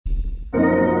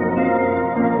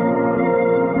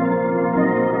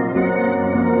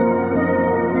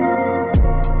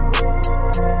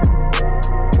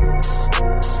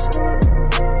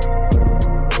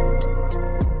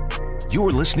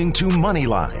listening to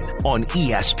Moneyline on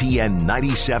ESPN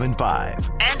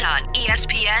 97.5. And on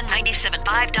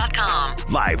ESPN975.com.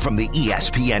 Live from the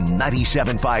ESPN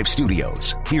 97.5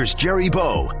 studios, here's Jerry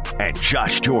Bow and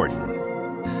Josh Jordan.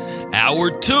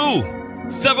 Hour 2.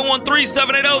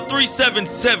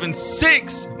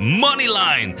 713-780-3776.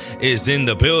 Moneyline is in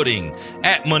the building.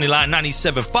 At Moneyline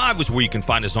 97.5 is where you can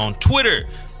find us on Twitter.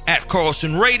 At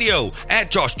Carlson Radio.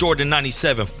 At Josh Jordan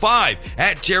 97.5.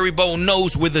 At Jerry Bow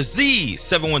Knows with a Z.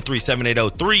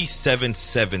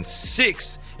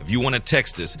 713-780-3776. If you want to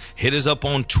text us, hit us up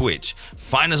on Twitch.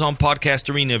 Find us on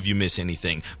Podcast Arena if you miss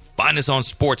anything. Find us on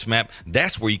SportsMap.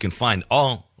 That's where you can find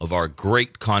all of our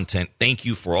great content. Thank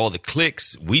you for all the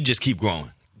clicks. We just keep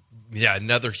growing. Yeah,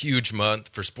 another huge month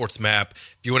for SportsMap.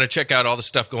 If you want to check out all the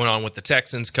stuff going on with the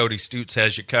Texans, Cody Stutes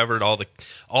has you covered, all the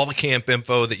camp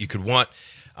info that you could want.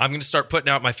 I'm going to start putting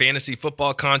out my fantasy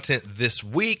football content this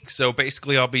week. So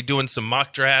basically, I'll be doing some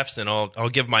mock drafts, and I'll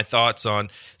give my thoughts on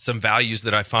some values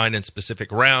that I find in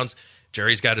specific rounds.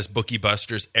 Jerry's got his Bookie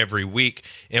Busters every week.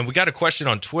 And we got a question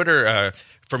on Twitter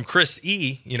from Chris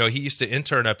E. You know, he used to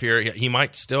intern up here. He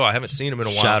might still. I haven't seen him in a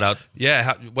while. Shout out.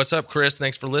 Yeah. What's up, Chris?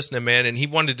 Thanks for listening, man. And he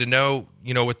wanted to know,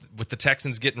 you know, with the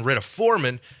Texans getting rid of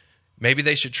Foreman, maybe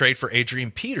they should trade for Adrian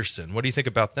Peterson. What do you think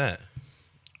about that?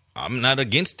 I'm not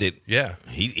against it. Yeah.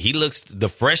 He looks the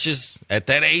freshest at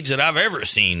that age that I've ever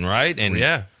seen, right? And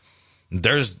yeah,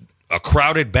 there's a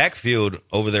crowded backfield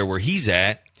over there where he's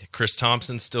at. Chris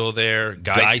Thompson's still there.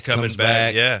 Geis coming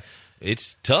back. Yeah.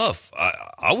 It's tough.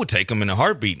 I would take him in a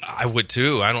heartbeat. I would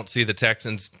too. I don't see the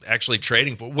Texans actually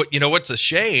trading for what. You know what's a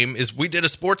shame is we did a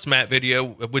SportsMap video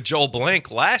with Joel Blank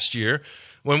last year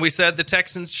when we said the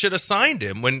Texans should have signed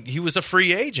him when he was a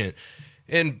free agent.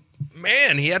 And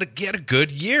man, he had a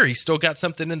good year. He still got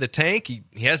something in the tank. He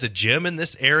has a gym in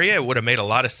this area. It would have made a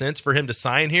lot of sense for him to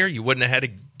sign here. You wouldn't have had to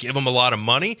give him a lot of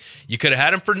money. You could have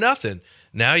had him for nothing.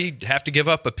 Now you have to give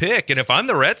up a pick. And if I'm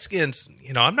the Redskins,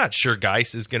 you know, I'm not sure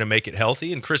Geis is going to make it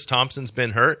healthy, and Chris Thompson's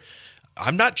been hurt.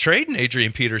 I'm not trading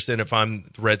Adrian Peterson if I'm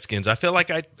the Redskins. I feel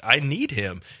like I need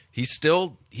him. He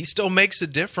still makes a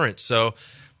difference. So,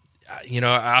 you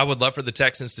know, I would love for the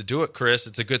Texans to do it, Chris.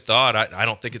 It's a good thought. I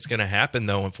don't think it's going to happen,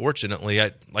 though,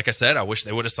 unfortunately. Like I said, I wish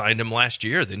they would have signed him last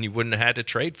year. Then you wouldn't have had to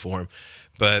trade for him.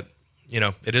 But, you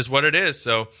know, it is what it is.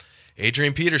 So,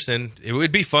 Adrian Peterson, it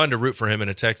would be fun to root for him in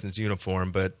a Texans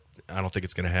uniform, but I don't think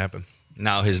it's going to happen.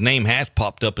 Now, his name has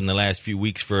popped up in the last few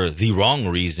weeks for the wrong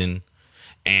reason.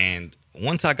 And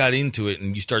once I got into it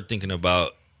and you start thinking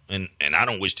about, and I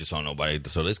don't wish this on nobody,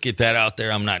 so let's get that out there.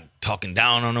 I'm not talking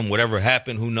down on him. Whatever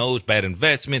happened, who knows? Bad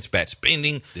investments, bad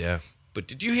spending. Yeah. But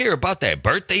did you hear about that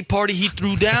birthday party he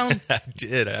threw down? I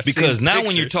did. Because now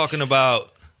when you're talking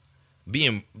about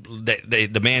being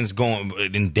the man's going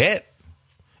in debt,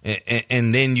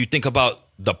 and then you think about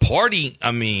the party,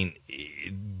 I mean,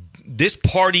 this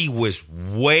party was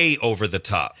way over the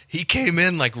top. He came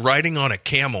in like riding on a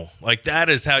camel. Like that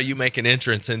is how you make an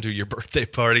entrance into your birthday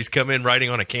parties. Come in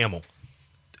riding on a camel.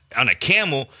 On a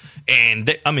camel, and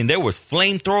there was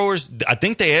flamethrowers. I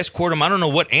think they escorted him. I don't know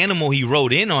what animal he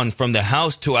rode in on from the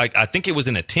house to, I think it was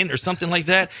in a tent or something like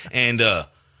that. And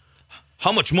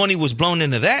how much money was blown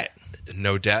into that?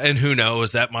 No doubt. And who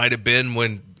knows, that might have been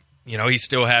when, you know, he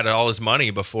still had all his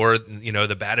money before, you know,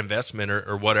 the bad investment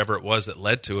or whatever it was that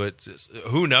led to it. Just,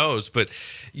 who knows? But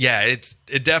yeah, it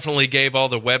definitely gave all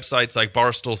the websites like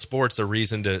Barstool Sports a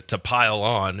reason to pile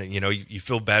on. You know, you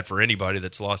feel bad for anybody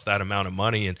that's lost that amount of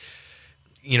money. And,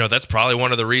 you know, that's probably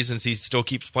one of the reasons he still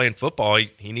keeps playing football.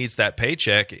 He needs that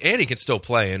paycheck, and he can still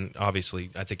play. And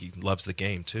obviously, I think he loves the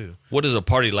game too. What does a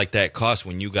party like that cost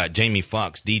when you got Jamie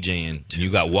Foxx DJing, you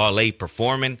got Wale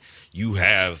performing, you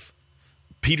have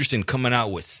Peterson coming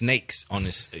out with snakes on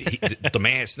this, the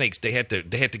man snakes. They had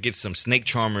to get some snake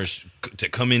charmers to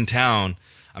come in town.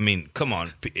 I mean, come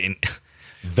on, in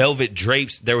velvet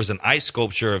drapes. There was an ice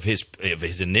sculpture of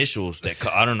his initials that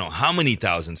I don't know how many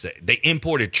thousands. They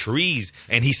imported trees,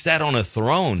 and he sat on a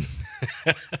throne.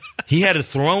 He had a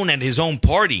throne at his own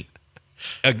party.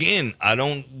 Again, I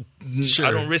don't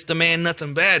risk the man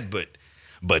nothing bad, but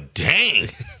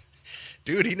dang.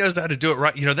 Dude, he knows how to do it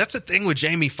right. You know, that's the thing with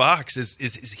Jamie Foxx is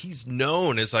he's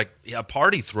known as like a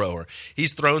party thrower.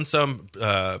 He's thrown some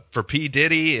for P.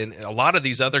 Diddy and a lot of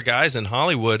these other guys in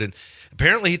Hollywood, and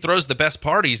apparently he throws the best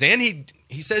parties. And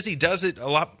he says he does it a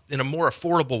lot in a more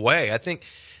affordable way. I think,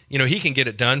 you know, he can get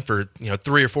it done for, you know,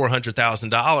 $300,000 or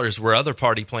 $400,000, where other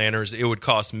party planners it would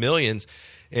cost millions.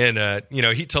 And, you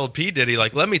know, he told P. Diddy,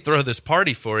 like, let me throw this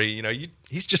party for you. You know,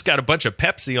 he's just got a bunch of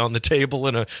Pepsi on the table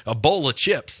and a bowl of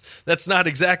chips. That's not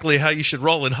exactly how you should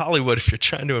roll in Hollywood if you're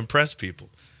trying to impress people.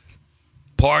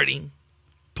 Partying,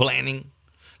 planning.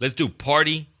 let's do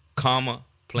party, comma,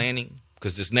 planning,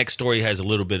 because this next story has a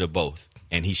little bit of both.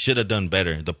 And he should have done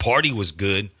better. The party was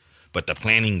good, but the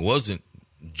planning wasn't.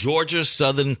 Georgia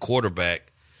Southern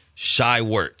quarterback Shai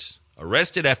Werts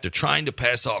arrested after trying to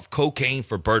pass off cocaine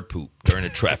for bird poop during a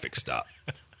traffic stop.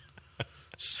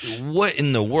 What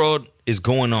in the world is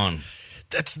going on?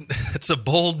 That's a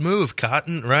bold move,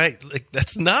 Cotton, right? Like,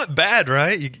 that's not bad,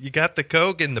 right? You got the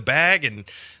coke in the bag and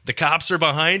the cops are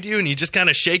behind you and you just kind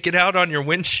of shake it out on your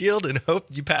windshield and hope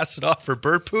you pass it off for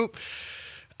bird poop.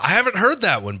 I haven't heard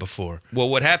that one before. Well,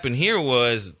 what happened here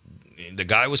was the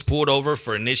guy was pulled over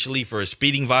initially for a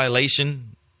speeding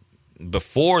violation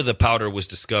before the powder was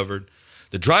discovered.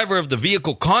 The driver of the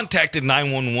vehicle contacted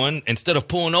 911 instead of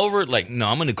pulling over. Like, no,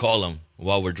 I'm going to call him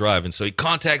while we're driving. So he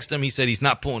contacts them. He said he's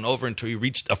not pulling over until he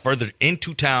reached got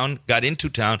into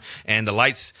town, and the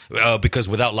lights, because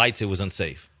without lights, it was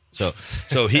unsafe. So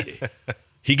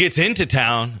he gets into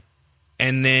town,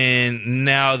 and then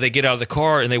now they get out of the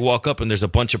car and they walk up and there's a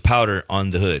bunch of powder on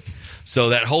the hood. So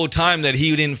that whole time that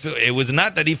he didn't feel, it was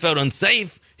not that he felt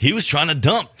unsafe. He was trying to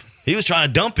dump. He was trying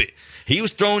to dump it. He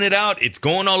was throwing it out. It's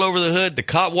going all over the hood. The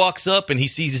cop walks up and he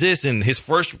sees this, and his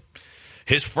first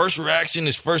reaction,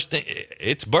 his first thing,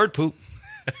 it's bird poop.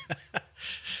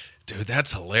 Dude,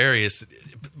 that's hilarious.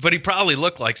 But he probably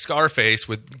looked like Scarface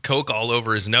with coke all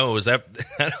over his nose. I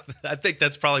think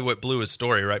that's probably what blew his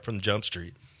story right from Jump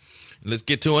Street. Let's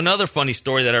get to another funny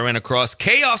story that I ran across.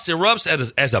 Chaos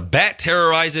erupts as a bat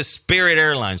terrorizes Spirit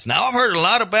Airlines. Now, I've heard a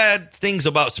lot of bad things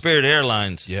about Spirit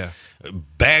Airlines. Yeah.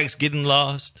 Bags getting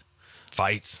lost.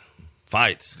 Fights.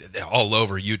 All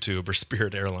over YouTube or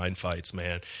Spirit Airline fights,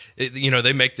 man.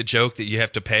 They make the joke that you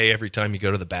have to pay every time you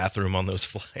go to the bathroom on those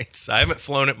flights. I haven't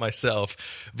flown it myself,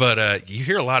 but you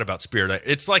hear a lot about Spirit.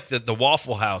 It's like the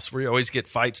Waffle House where you always get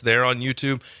fights there on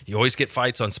YouTube. You always get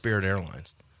fights on Spirit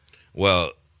Airlines.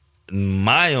 Well,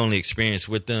 my only experience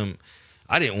with them,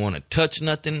 I didn't want to touch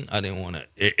nothing. I didn't want to.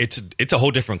 It's a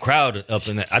whole different crowd up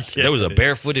in there. There was a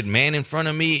barefooted man in front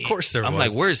of me. Of course there was. I'm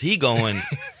like, where's he going?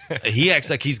 He acts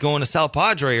like he's going to Sal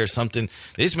Padre or something.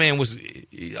 This man was.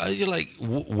 You're like,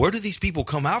 where do these people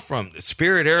come out from?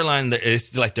 Spirit Airline,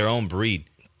 it's like their own breed.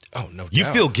 Oh, no doubt. You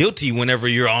feel guilty whenever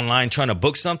you're online trying to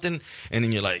book something, and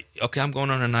then you're like, okay, I'm going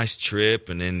on a nice trip,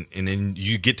 and then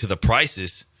you get to the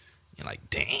prices. You're like,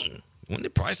 dang. When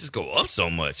did prices go up so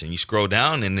much? And you scroll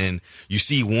down, and then you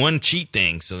see one cheap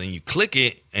thing. So then you click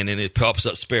it, and then it pops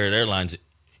up Spirit Airlines.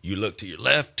 You look to your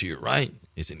left, to your right.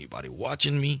 Is anybody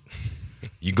watching me?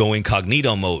 You go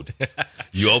incognito mode.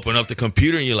 You open up the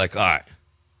computer, and you're like, all right,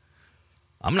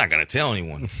 I'm not going to tell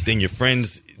anyone. Then your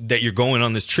friends that you're going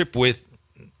on this trip with,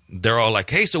 they're all like,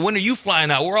 hey, so when are you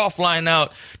flying out? We're all flying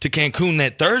out to Cancun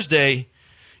that Thursday.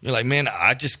 You're like, man,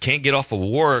 I just can't get off of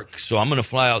work, so I'm going to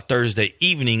fly out Thursday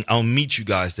evening. I'll meet you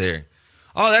guys there.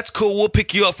 Oh, that's cool. We'll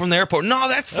pick you up from the airport. No,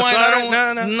 that's fine.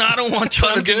 I don't want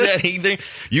y'all to do that either.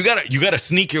 You gotta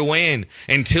sneak your way in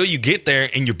until you get there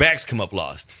and your bags come up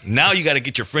lost. Now you got to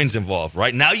get your friends involved,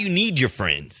 right? Now you need your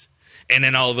friends. And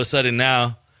then all of a sudden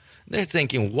now, they're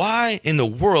thinking, why in the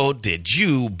world did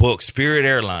you book Spirit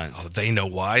Airlines? Oh, they know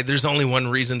why. There's only one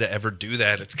reason to ever do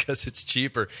that. It's because it's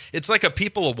cheaper. It's like a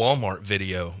People of Walmart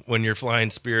video when you're flying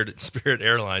Spirit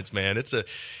Airlines, man.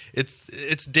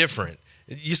 It's different.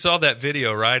 You saw that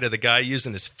video, right, of the guy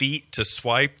using his feet to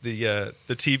swipe the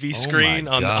TV screen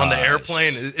on the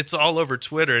airplane. It's all over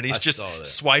Twitter, and he's just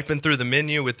swiping through the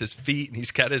menu with his feet, and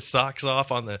he's got his socks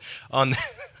off on the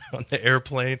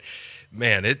airplane.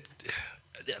 Man,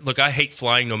 Look, I hate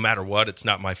flying no matter what. It's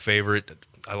not my favorite.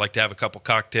 I like to have a couple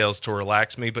cocktails to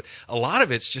relax me, but a lot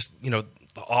of it's just, the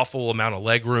awful amount of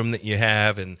leg room that you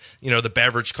have and, the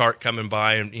beverage cart coming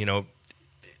by and,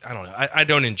 I don't know. I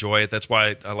don't enjoy it. That's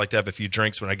why I like to have a few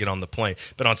drinks when I get on the plane.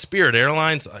 But on Spirit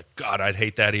Airlines, God, I'd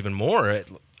hate that even more.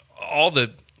 All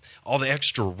the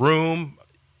extra room,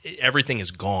 everything is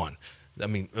gone. I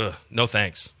mean, no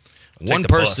thanks. One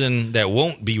person that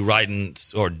won't be riding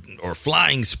or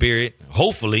flying Spirit,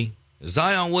 hopefully,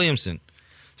 Zion Williamson,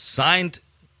 signed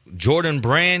Jordan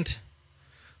Brand,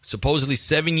 supposedly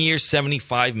 7 years,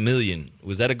 $75 million.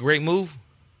 Was that a great move?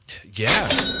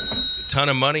 Yeah, a ton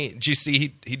of money. Did you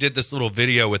see he did this little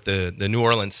video with the New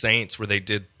Orleans Saints where they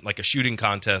did like a shooting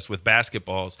contest with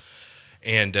basketballs.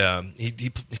 And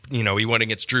he went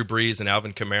against Drew Brees and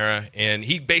Alvin Kamara, and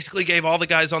he basically gave all the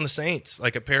guys on the Saints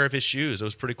like a pair of his shoes. It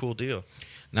was a pretty cool deal.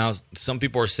 Now, some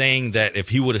people are saying that if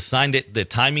he would have signed it, the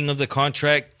timing of the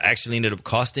contract actually ended up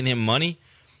costing him money.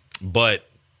 But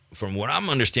from what I'm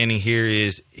understanding here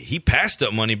is he passed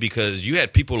up money because you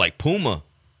had people like Puma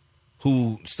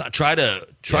who try to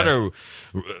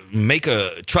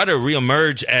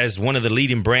reemerge as one of the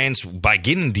leading brands by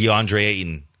getting DeAndre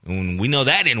Ayton And we know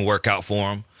that didn't work out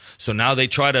for him. So now they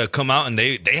try to come out and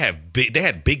they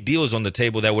had big deals on the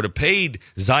table that would have paid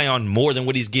Zion more than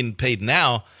what he's getting paid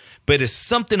now. But it's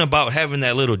something about having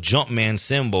that little jump man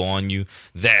symbol on you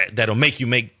that'll make you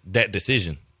make that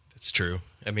decision. It's true.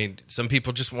 I mean, some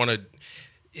people just want to,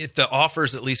 if the offer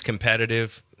is at least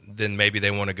competitive, then maybe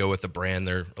they want to go with a brand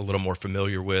they're a little more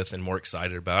familiar with and more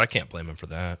excited about. I can't blame him for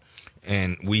that.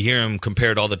 And we hear him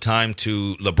compared all the time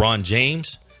to LeBron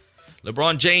James.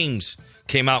 LeBron James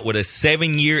came out with a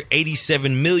 7-year,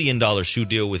 $87 million shoe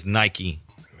deal with Nike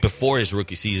before his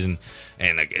rookie season.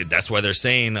 And that's why they're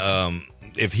saying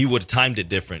if he would have timed it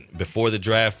different before the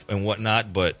draft and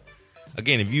whatnot. But,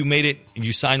 again, if you made it,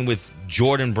 you signed with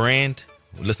Jordan Brand,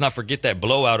 let's not forget that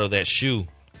blowout of that shoe.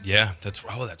 Yeah, that's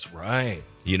right.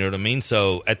 You know what I mean?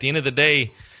 So, at the end of the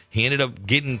day, he ended up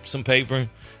getting some paper.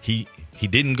 He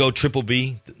didn't go Triple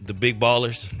B, the big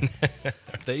ballers.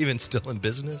 Are they even still in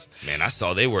business? Man, I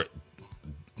saw they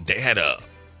had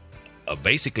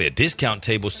basically a discount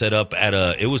table set up at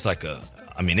it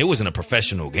wasn't a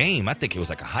professional game. I think it was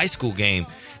like a high school game.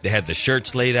 They had the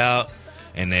shirts laid out,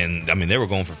 and then, they were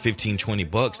going for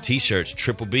 $15-20 T-shirts,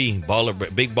 Triple B,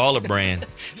 big baller brand.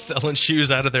 Selling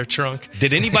shoes out of their trunk.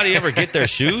 Did anybody ever get their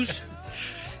shoes?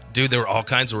 Dude, there were all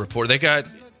kinds of reports. They got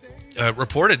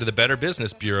reported to the Better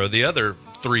Business Bureau, the other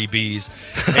 3 Bs.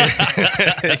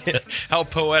 How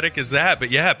poetic is that?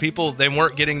 But yeah, people, they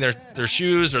weren't getting their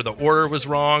shoes, or the order was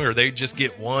wrong, or they just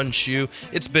get one shoe.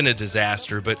 It's been a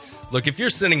disaster. But look, if you're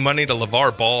sending money to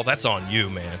LeVar Ball, that's on you,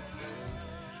 man.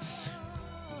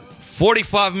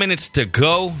 45 minutes to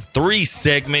go, 3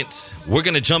 segments. We're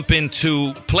going to jump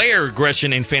into player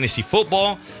aggression in fantasy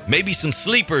football, maybe some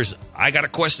sleepers. I got a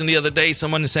question the other day.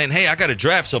 Someone is saying, hey, I got a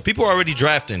draft. So people are already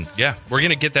drafting. Yeah, we're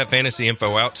going to get that fantasy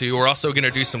info out to you. We're also going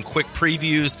to do some quick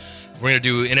previews. We're going to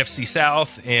do NFC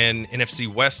South and NFC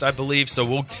West, I believe.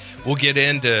 So we'll get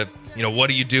into, what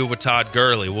do you do with Todd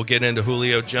Gurley? We'll get into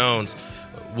Julio Jones.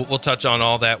 We'll touch on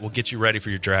all that. We'll get you ready for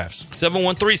your drafts.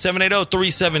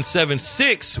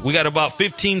 713-780-3776. We got about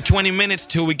 15-20 minutes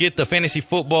till we get the fantasy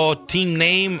football team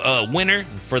name winner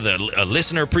for the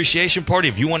listener appreciation party.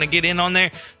 If you want to get in on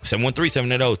there,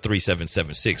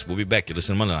 713-780-3776. We'll be back. You're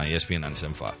listening to Moneyline, ESPN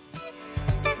 97.5.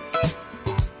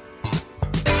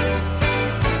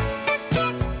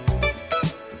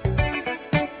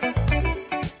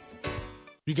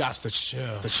 You got to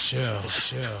chill.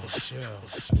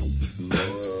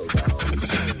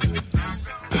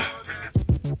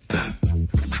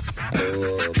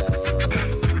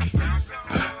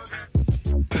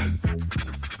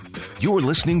 You're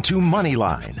listening to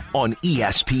Moneyline on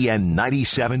ESPN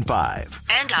 97.5.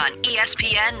 And on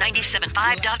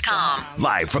ESPN975.com.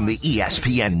 Live from the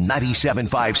ESPN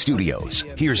 97.5 studios,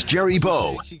 here's Jerry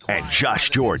Bow and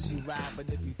Josh Jordan.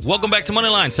 Welcome back to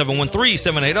Moneyline,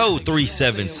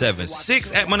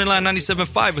 713-780-3776. At Moneyline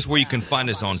 97.5 is where you can find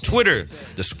us on Twitter.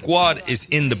 The squad is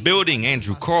in the building.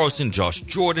 Andrew Carlson, Josh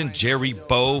Jordan, Jerry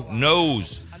Bow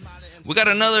knows. We got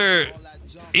another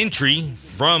entry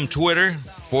from Twitter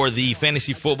for the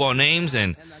fantasy football names,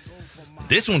 and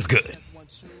this one's good.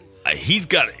 He's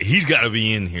got to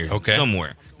be in here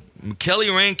somewhere. Kelly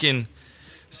Rankin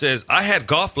says, I had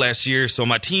golf last year, so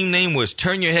my team name was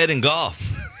Turn Your Head in Golf.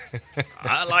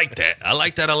 I like that. I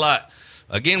like that a lot.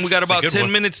 Again, we got about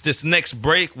 10 minutes. This next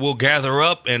break, we'll gather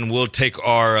up and we'll take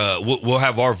our we'll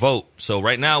have our vote. So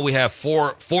right now we have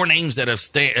four names that have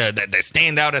that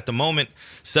stand out at the moment.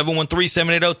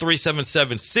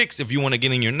 713-780-3776 if you want to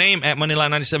get in your name at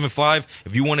Moneyline 97.5.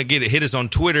 If you want to hit us on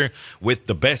Twitter with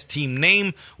the best team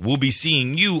name, we'll be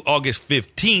seeing you August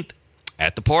 15th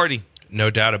at the party. No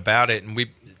doubt about it. And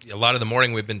a lot of the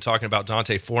morning we've been talking about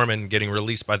D'Onta Foreman getting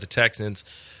released by the Texans.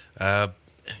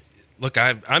 Look,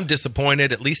 I'm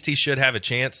disappointed. At least he should have a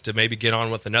chance to maybe get on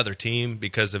with another team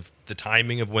because of the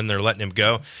timing of when they're letting him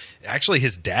go. Actually,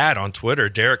 his dad on Twitter,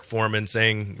 Derek Foreman,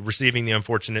 receiving the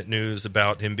unfortunate news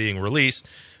about him being released.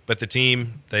 But the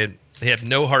team, they have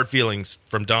no hard feelings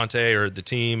from D'Onta or the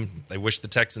team. They wish the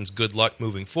Texans good luck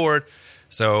moving forward.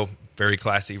 So very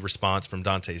classy response from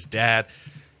D'Onta's dad.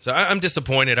 So I'm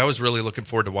disappointed. I was really looking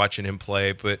forward to watching him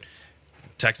play, but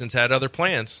Texans had other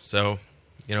plans. So,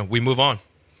 we move on.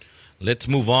 Let's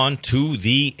move on to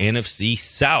the NFC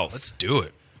South. Let's do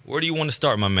it. Where do you want to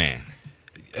start, my man?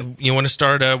 You want to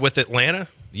start with Atlanta?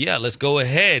 Yeah, let's go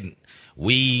ahead.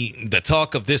 The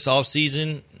talk of this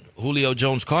offseason, Julio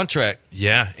Jones contract.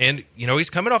 Yeah, and,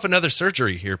 he's coming off another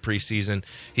surgery here preseason.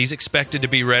 He's expected to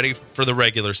be ready for the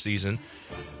regular season,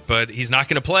 but he's not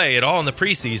going to play at all in the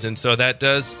preseason, so that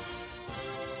does...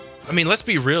 let's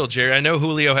be real, Jerry. I know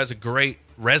Julio has a great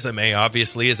resume,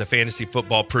 obviously, as a fantasy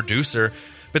football producer,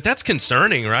 But that's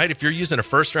concerning, right? If you're using a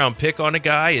first-round pick on a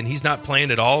guy and he's not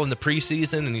playing at all in the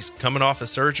preseason and he's coming off a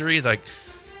surgery, like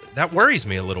that worries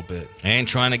me a little bit. And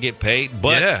trying to get paid.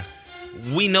 But yeah.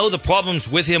 We know the problems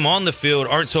with him on the field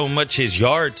aren't so much his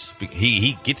yards.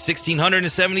 He gets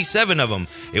 1,677 of them.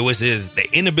 It was the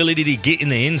inability to get in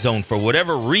the end zone for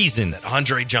whatever reason. That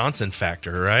Andre Johnson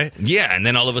factor, right? Yeah, and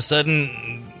then all of a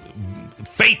sudden,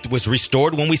 faith was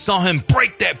restored when we saw him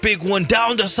break that big one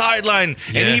down the sideline,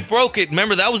 and he broke it.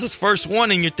 Remember, that was his first one,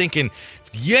 and you're thinking,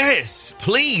 yes,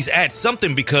 please add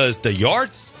something, because the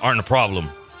yards aren't a problem.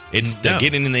 It's the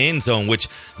getting in the end zone, which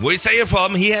we say a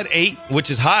problem. He had 8,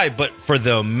 which is high, but for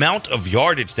the amount of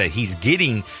yardage that he's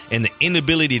getting and the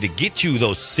inability to get you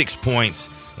those 6 points,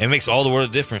 it makes all the world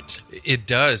of difference. It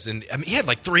does. And I mean, he had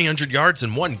like 300 yards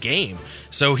in one game.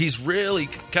 So he's really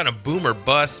kind of boom or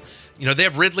bust. You know, they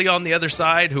have Ridley on the other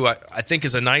side, who I think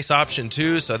is a nice option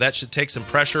too. So that should take some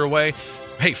pressure away.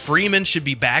 Hey, Freeman should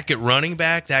be back at running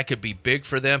back. That could be big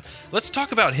for them. Let's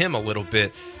talk about him a little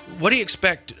bit. What do you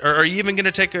expect? Are you even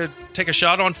going to take a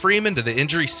shot on Freeman? Did the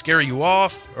injury scare you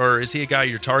off? Or is he a guy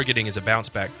you're targeting as a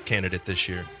bounce-back candidate this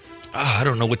year? I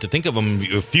don't know what to think of him.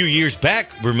 A few years back,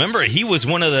 remember, he was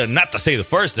one of the, not to say the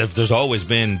first, there's always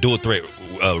been dual-threat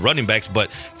running backs,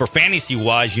 but for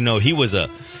fantasy-wise, you know, he was a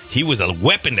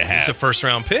weapon to have. He's a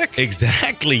first-round pick.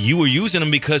 Exactly. You were using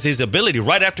him because his ability.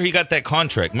 Right after he got that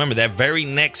contract, remember, that very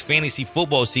next fantasy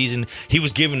football season, he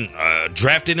was given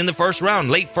drafted in the first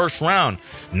round, late first round.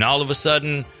 And all of a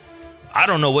sudden, I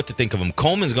don't know what to think of him.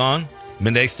 Coleman's gone,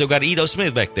 but they still got Edo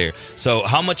Smith back there. So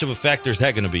how much of a factor is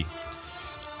that going to be?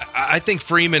 I think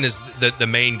Freeman is the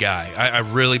main guy. I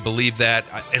really believe that.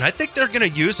 And I think they're going to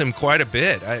use him quite a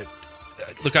bit.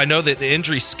 Look, I know that the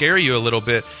injuries scare you a little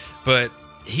bit, but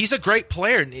he's a great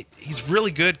player. He's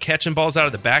really good catching balls out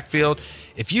of the backfield.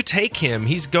 If you take him,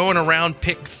 he's going around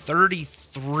pick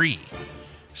 33.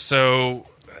 So,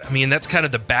 I mean, that's kind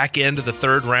of the back end of the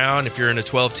third round if you're in a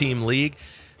 12-team league.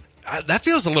 That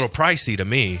feels a little pricey to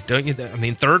me, don't you? I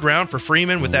mean, third round for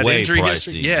Freeman with that injury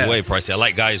history? Yeah. Way pricey. I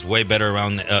like guys way better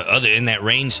around other in that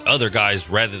range, other guys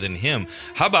rather than him.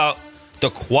 How about the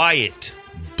quiet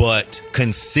but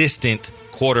consistent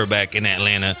quarterback in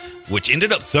Atlanta, which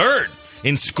ended up third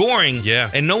in scoring,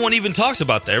 and no one even talks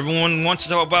about that. Everyone wants to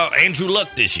talk about Andrew Luck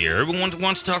this year. Everyone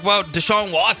wants to talk about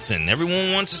Deshaun Watson.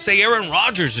 Everyone wants to say Aaron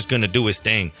Rodgers is going to do his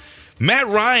thing. Matt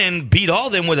Ryan beat all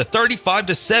them with a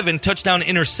 35-7 touchdown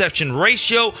interception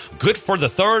ratio. Good for the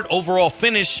third overall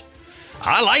finish.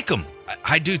 I like him.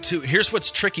 I do too. Here's what's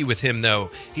tricky with him,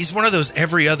 though. He's one of those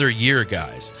every other year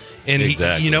guys. And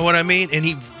exactly. You know what I mean? And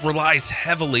he relies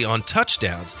heavily on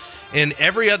touchdowns. And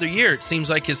every other year, it seems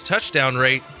like his touchdown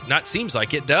rate, not seems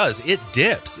like it does, it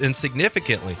dips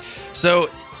insignificantly. So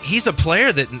he's a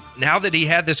player that now that he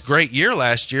had this great year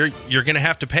last year, you're going to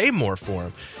have to pay more for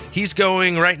him. He's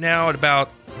going right now at about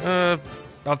the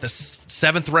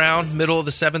seventh round, middle of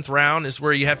the seventh round is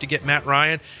where you have to get Matt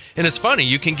Ryan. And it's funny,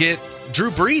 you can get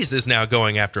Drew Brees is now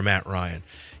going after Matt Ryan.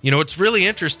 You know, it's really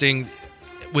interesting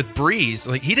with Brees.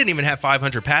 Like, he didn't even have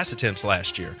 500 pass attempts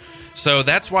last year. So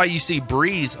that's why you see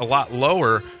Brees a lot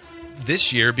lower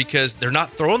this year, because they're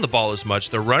not throwing the ball as much.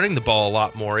 They're running the ball a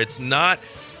lot more. It's not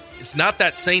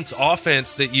that Saints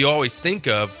offense that you always think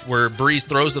of where Brees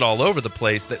throws it all over the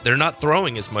place, that they're not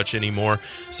throwing as much anymore.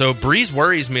 So Brees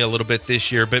worries me a little bit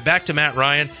this year. But back to Matt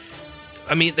Ryan,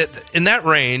 I mean, in that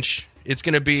range, it's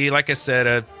going to be, like I said,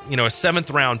 a seventh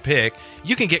round pick.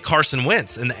 You can get Carson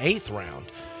Wentz in the 8th round.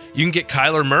 You can get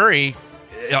Kyler Murray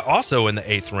also in the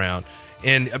 8th round.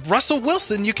 And Russell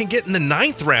Wilson you can get in the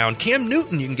 9th round. Cam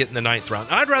Newton you can get in the 9th round.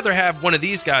 I'd rather have one of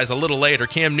these guys a little later,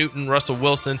 Cam Newton, Russell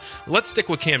Wilson. Let's stick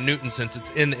with Cam Newton since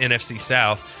it's in the NFC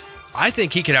South. I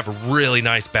think he could have a really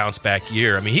nice bounce-back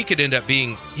year. I mean, he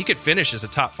could finish as a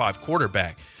top 5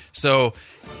 quarterback. So,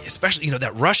 especially,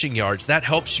 that rushing yards, that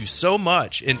helps you so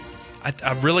much. And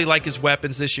I really like his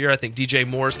weapons this year. I think DJ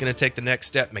Moore is going to take the next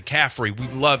step. McCaffrey, we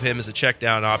love him as a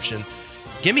check-down option.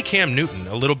 Give me Cam Newton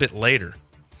a little bit later.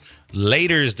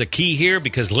 Later is the key here,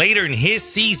 because later in his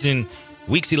season,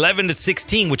 weeks 11 to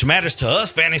 16, which matters to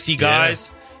us fantasy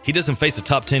guys, he doesn't face a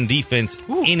top 10 defense,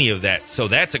 any of that. So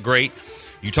that's a great.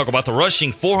 You talk about the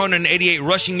rushing, 488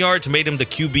 rushing yards, made him the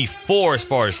QB4 as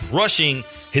far as rushing.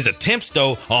 His attempts,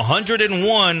 though,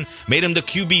 101, made him the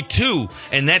QB2,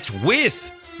 and that's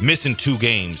with missing 2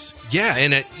 games. Yeah,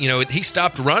 and he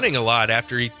stopped running a lot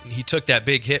after he took that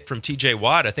big hit from TJ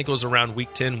Watt. I think it was around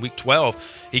week 10, week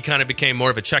 12. He kind of became more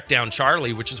of a check down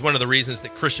Charlie, which is one of the reasons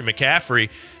that Christian McCaffrey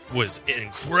was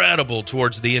incredible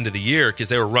towards the end of the year, because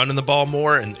they were running the ball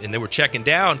more and they were checking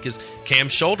down because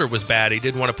Cam's shoulder was bad. He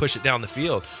didn't want to push it down the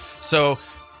field. So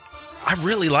I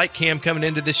really like Cam coming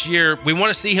into this year. We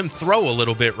want to see him throw a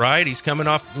little bit, right? He's coming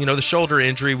off, the shoulder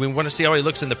injury. We want to see how he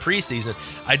looks in the preseason.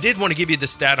 I did want to give you the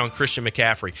stat on Christian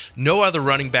McCaffrey. No other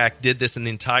running back did this in the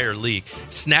entire league.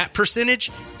 Snap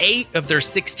percentage, 8 of their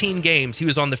 16 games, he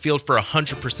was on the field for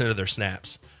 100% of their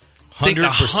snaps.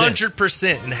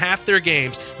 100% in half their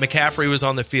games, McCaffrey was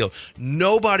on the field.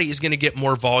 Nobody is going to get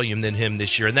more volume than him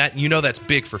this year, and that that's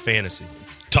big for fantasy.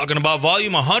 Talking about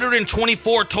volume,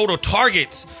 124 total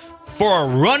targets for a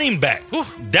running back. Whew.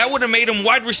 That would have made him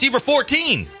wide receiver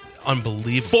 14.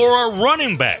 Unbelievable. For a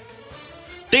running back.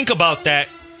 Think about that.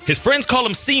 His friends call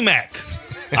him C-Mac.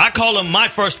 I call him my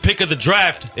first pick of the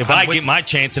draft if I get my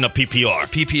chance in a PPR.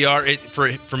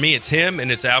 For me, it's him and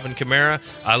it's Alvin Kamara.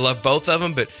 I love both of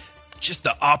them, but just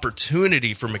the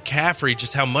opportunity for McCaffrey,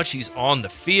 just how much he's on the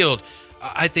field,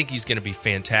 I think he's going to be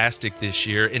fantastic this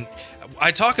year. And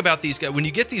I talk about these guys, when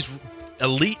you get these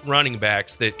elite running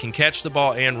backs that can catch the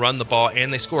ball and run the ball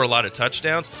and they score a lot of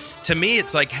touchdowns, to me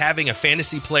it's like having a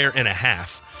fantasy player and a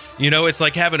half. It's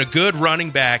like having a good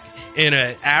running back and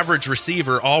an average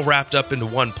receiver all wrapped up into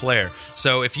one player.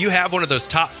 So if you have one of those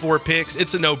top 4 picks,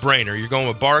 it's a no-brainer. You're going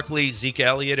with Barkley, Zeke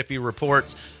Elliott if he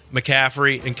reports,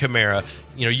 McCaffrey, and Kamara.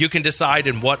 You can decide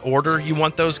in what order you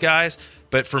want those guys,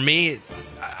 but for me,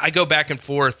 I go back and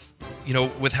forth,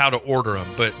 with how to order them.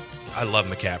 But I love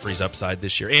McCaffrey's upside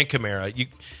this year and Kamara.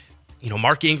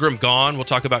 Mark Ingram gone. We'll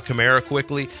talk about Kamara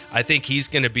quickly. I think he's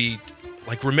going to be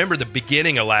remember the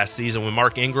beginning of last season when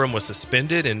Mark Ingram was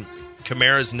suspended and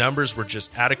Kamara's numbers were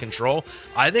just out of control.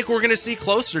 I think we're going to see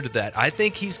closer to that. I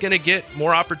think he's going to get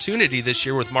more opportunity this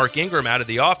year with Mark Ingram out of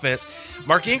the offense.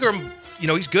 Mark Ingram,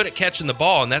 he's good at catching the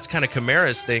ball, and that's kind of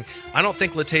Kamara's thing. I don't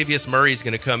think Latavius Murray is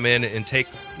going to come in and take,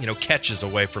 catches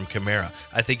away from Kamara.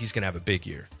 I think he's going to have a big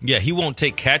year. Yeah, he won't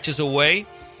take catches away,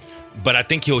 but I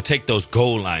think he'll take those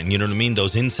goal line,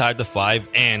 those inside the 5.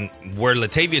 And where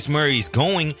Latavius Murray's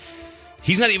going,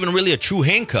 he's not even really a true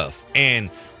handcuff. And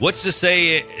what's to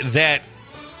say that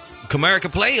Kamara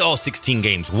could play all 16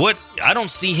 games? I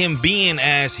don't see him being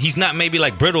he's not maybe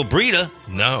like Brittle Breida.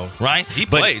 No. Right? He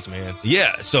plays, man.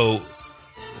 Yeah, so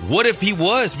what if he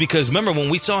was? Because remember, when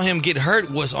we saw him get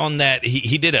hurt was on that,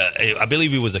 he did I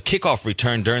believe it was a kickoff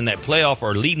return during that playoff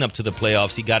or leading up to the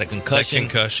playoffs. He got a concussion.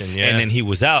 Yeah. And then he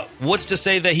was out. What's to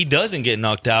say that he doesn't get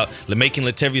knocked out, making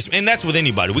Latavius, and that's with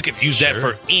anybody. We could use that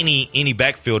for any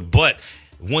backfield, but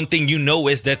one thing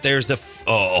is that there's a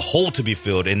hole to be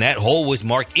filled, and that hole was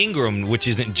Mark Ingram, which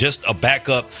isn't just a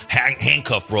backup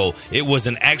handcuff role. It was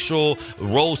an actual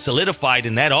role solidified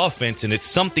in that offense, and it's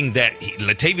something that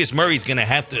Latavius Murray's going to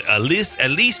have to at least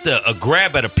a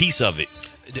grab at a piece of it.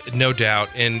 No doubt.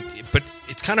 But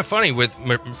it's kind of funny with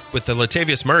the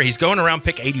Latavius Murray. He's going around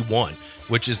pick 81,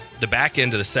 which is the back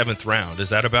end of the 7th round. Is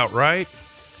that about right?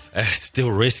 Still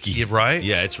risky. Yeah, right?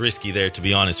 Yeah, it's risky there, to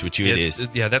be honest with you. It is.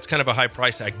 Yeah, that's kind of a high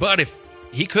price tag. But if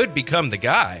he could become the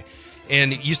guy,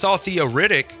 and you saw Theo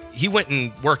Riddick, he went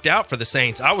and worked out for the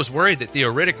Saints. I was worried that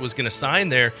Theo Riddick was going to sign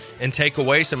there and take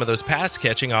away some of those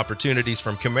pass-catching opportunities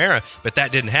from Kamara, but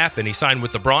that didn't happen. He signed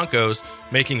with the Broncos,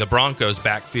 making the Broncos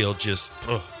backfield just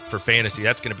for fantasy.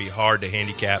 That's going to be hard to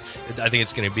handicap. I think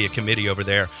it's going to be a committee over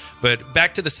there. But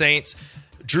back to the Saints.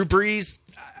 Drew Brees,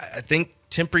 I think,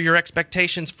 temper your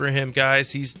expectations for him,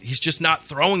 guys. He's just not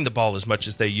throwing the ball as much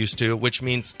as they used to, which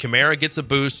means Kamara gets a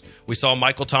boost. We saw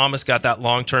Michael Thomas got that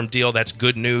long-term deal. That's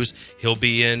good news. He'll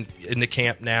be in the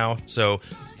camp now. So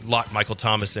lock Michael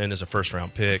Thomas in as a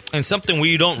first-round pick. And something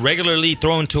we don't regularly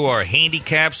throw into our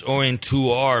handicaps or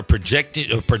into our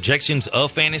projections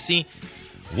of fantasy,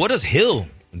 what does Hill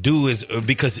do? Is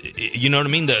because you know what I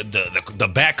mean,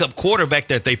 the backup quarterback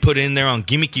that they put in there on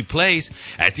gimmicky plays.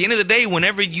 At the end of the day,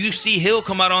 whenever you see Hill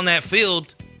come out on that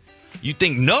field, you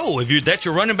think no. If that's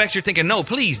your running backs, you're thinking no,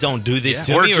 please don't do this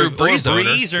to me, Drew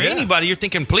Brees or anybody. You're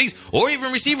thinking please, or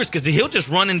even receivers, because he'll just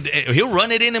run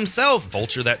it in himself,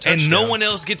 vulture that touchdown, and no one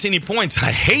else gets any points. I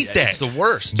hate that. It's the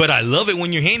worst. But I love it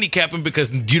when you're handicapping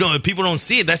because people don't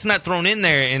see it. That's not thrown in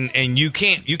there, and you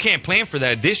can't plan for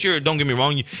that. This year, don't get me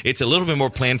wrong, it's a little bit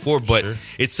more planned for, but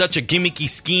it's such a gimmicky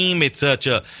scheme. It's such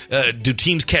a do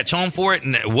teams catch on for it?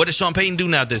 And what does Sean Payton do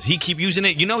now? Does he keep using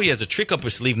it? He has a trick up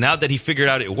his sleeve now that he figured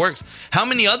out it works. How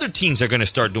many other teams are going to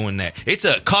start doing that? It's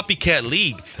a copycat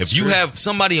league. If you have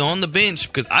somebody on the bench,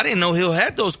 because I didn't know Hill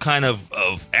had those kind of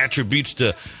attributes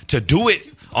to do it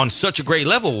on such a great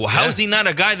level. How is he not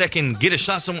a guy that can get a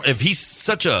shot somewhere if he's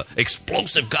such a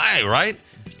explosive guy, right?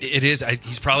 It is.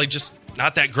 He's probably just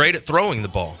not that great at throwing the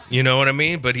ball. You know what I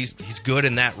mean? But he's good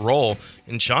in that role.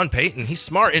 And Sean Payton, he's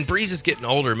smart. And Breeze is getting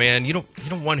older, man. You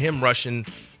don't want him rushing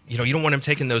you don't want him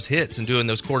taking those hits and doing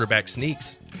those quarterback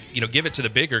sneaks. Give it to the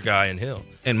bigger guy in Hill.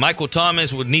 And Michael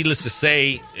Thomas, would needless to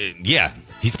say,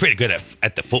 he's pretty good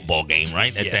at the football game,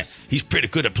 right? Yes. He's pretty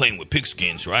good at playing with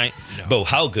pigskins, right? No. But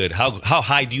how good? How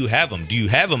high do you have him? Do you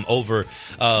have him over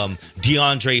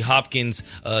DeAndre Hopkins,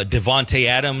 Devontae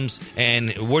Adams,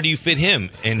 and where do you fit him?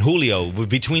 And Julio,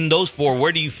 between those four,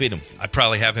 where do you fit him? I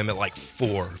probably have him at like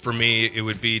 4. For me, it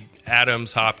would be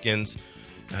Adams, Hopkins,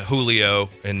 Julio,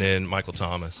 and then Michael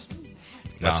Thomas.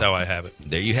 That's how I have it.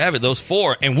 There you have it, those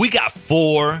 4. And we got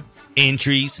 4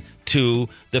 entries to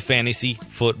the Fantasy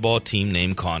Football Team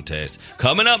Name Contest.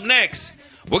 Coming up next,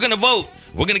 we're going to vote.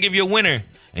 We're going to give you a winner,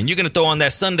 and you're going to throw on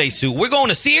that Sunday suit. We're going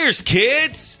to Sears,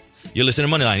 kids. You're listening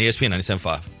to Moneyline, ESPN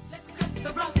 97.5. Let's cut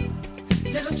the rug,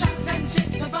 little chop and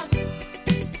jitterbug.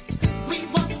 We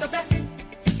want the best,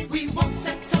 we won't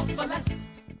settle for less.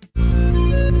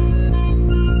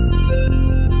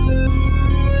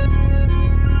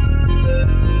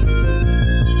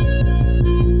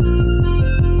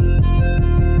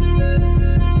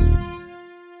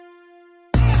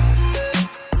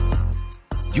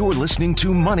 You're listening to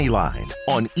Moneyline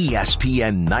on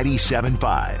ESPN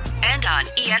 97.5. And on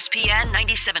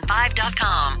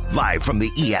ESPN975.com. Live from the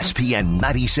ESPN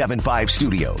 97.5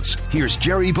 studios, here's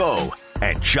Jerry Bow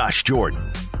and Josh Jordan.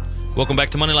 Welcome back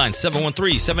to Moneyline,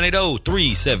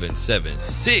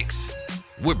 713-780-3776.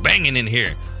 We're banging in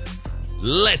here.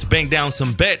 Let's bang down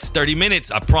some bets. 30 minutes.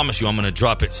 I promise you I'm going to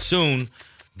drop it soon.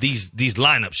 These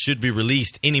lineups should be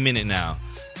released any minute now.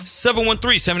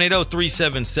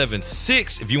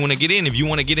 713-780-3776. If you want to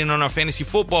get in on our fantasy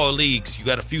football leagues, you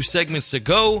got a few segments to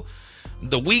go.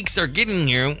 The weeks are getting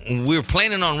here. We're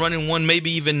planning on running one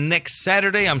maybe even next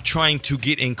Saturday. I'm trying to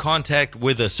get in contact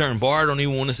with a certain bar. I don't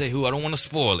even want to say who. I don't want to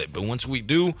spoil it. But once we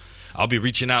do, I'll be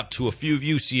reaching out to a few of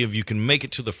you, see if you can make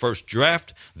it to the first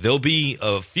draft. There'll be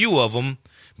a few of them,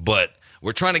 but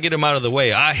we're trying to get them out of the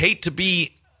way. I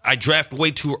draft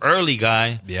way too early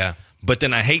guy. Yeah. But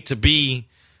then I hate to be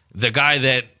the guy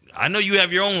that I know you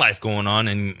have your own life going on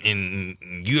and in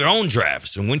your own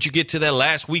drafts. And once you get to that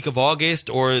last week of August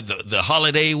or the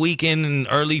holiday weekend in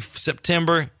early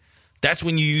September, that's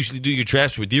when you usually do your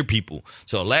drafts with your people.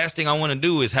 So last thing I want to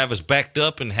do is have us backed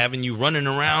up and having you running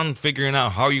around figuring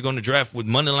out how you're going to draft with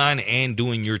Moneyline and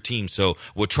doing your team. So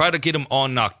we'll try to get them all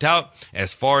knocked out.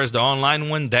 As far as the online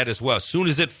one, that as well. As soon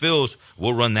as it fills,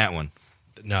 we'll run that one.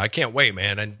 No, I can't wait,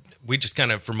 man. And we just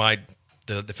kind of, for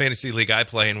the fantasy league I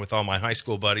play in with all my high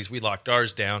school buddies, we locked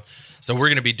ours down. So we're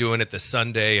going to be doing it the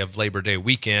Sunday of Labor Day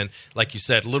weekend. Like you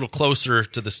said, a little closer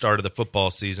to the start of the football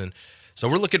season. So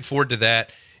we're looking forward to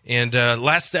that. And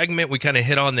last segment, we kind of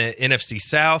hit on the NFC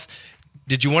South.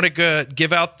 Did you want to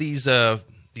give out these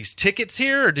tickets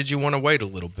here, or did you want to wait a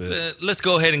little bit? Let's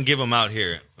go ahead and give them out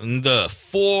here. The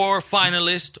 4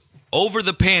 finalists: Over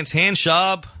the Pants Hand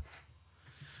Job,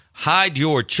 Hide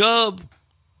Your Chub,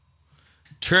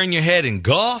 Turn Your Head in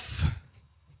Golf,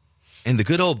 and the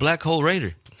good old Black Hole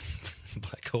Raider.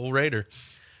 Black Hole Raider.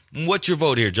 What's your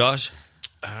vote here, Josh?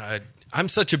 I'm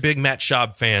such a big Matt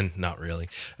Schaub fan. Not really.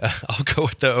 I'll go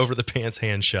with the Over the Pants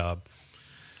Hand Schaub.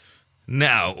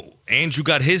 Now, Andrew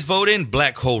got his vote in,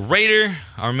 Black Hole Raider.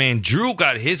 Our man Drew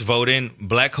got his vote in,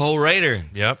 Black Hole Raider.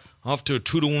 Yep. Off to a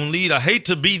 2-1 lead. I hate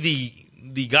to be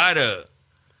the guy to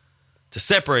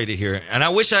separate it here. And I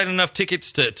wish I had enough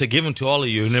tickets to give them to all of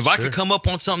you. And if I could come up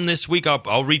on something this week,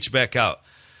 I'll reach back out.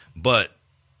 But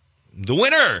the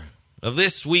winner of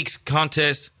this week's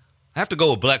contest, I have to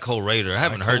go with Black Hole Raider. I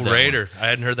haven't heard that Raider. one. I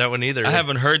hadn't heard that one either. I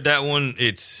haven't heard that one.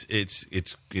 It's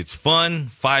fun.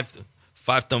 Five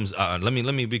thumbs. Let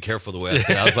me be careful the way I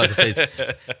say it. I was about to say.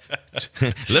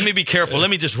 Let me be careful. Let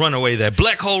me just run away that.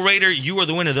 Black Hole Raider, you are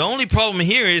the winner. The only problem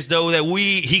here is though that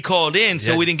he called in,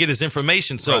 so we didn't get his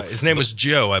information. So right. His name was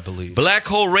Joe, I believe. Black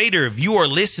Hole Raider, if you are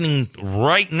listening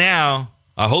right now,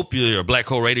 I hope you're a Black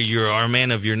Hole Raider. You're our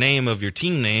man of your name, of your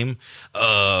team name.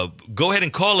 Go ahead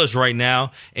and call us right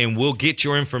now, and we'll get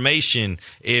your information.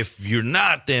 If you're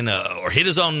not, then or hit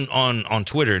us on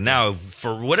Twitter. Now,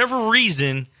 for whatever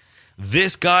reason,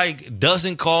 this guy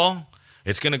doesn't call,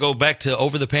 it's going to go back to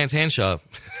Over the Pants Hand Job.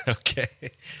 Okay.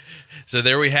 So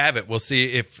there we have it. We'll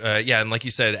see if, and like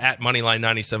you said, at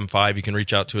Moneyline975, you can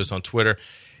reach out to us on Twitter.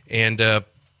 And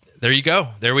there you go.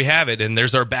 There we have it. And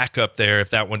there's our backup there if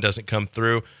that one doesn't come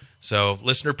through. So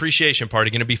listener appreciation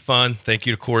party, going to be fun. Thank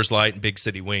you to Coors Light and Big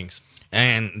City Wings.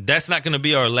 And that's not going to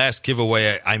be our last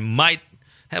giveaway. I might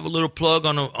have a little plug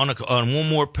on one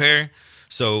more pair.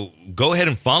 So go ahead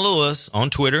and follow us on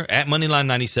Twitter at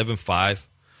Moneyline975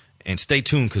 and stay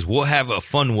tuned because we'll have a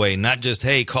fun way, not just,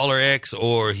 hey, caller X,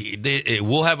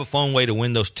 we'll have a fun way to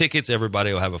win those tickets.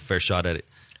 Everybody will have a fair shot at it.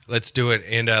 Let's do it.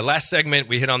 And last segment,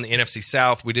 we hit on the NFC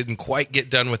South. We didn't quite get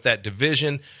done with that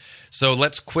division. So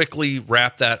let's quickly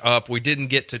wrap that up. We didn't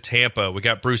get to Tampa. We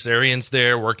got Bruce Arians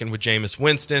there working with Jameis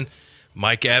Winston.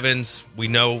 Mike Evans, we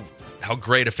know how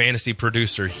great a fantasy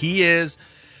producer he is.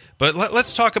 But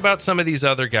let's talk about some of these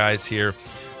other guys here.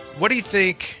 What do you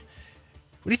think?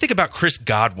 What do you think about Chris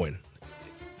Godwin?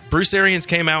 Bruce Arians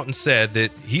came out and said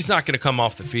that he's not going to come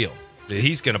off the field. That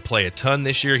he's going to play a ton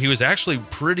this year. He was actually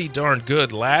pretty darn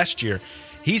good last year.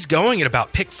 He's going at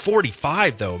about pick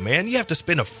 45, though, man. You have to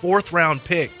spend a 4th-round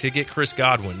pick to get Chris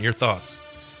Godwin. Your thoughts?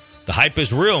 The hype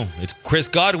is real. It's Chris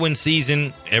Godwin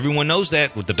season. Everyone knows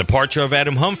that. With the departure of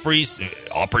Adam Humphries,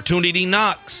 opportunity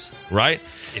knocks, right?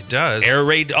 It does. Air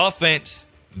raid offense.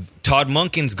 Todd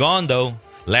Monken's gone, though.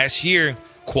 Last year,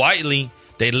 quietly,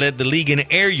 they led the league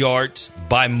in air yards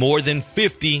by more than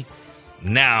 50.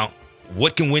 Now,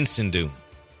 what can Winston do?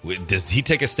 Does he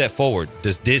take a step forward?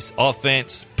 Does this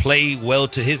offense play well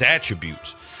to his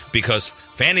attributes? Because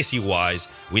fantasy-wise,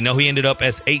 we know he ended up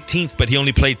as 18th, but he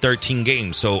only played 13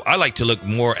 games. So I like to look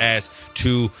more as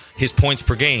to his points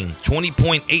per game.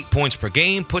 20.8 points per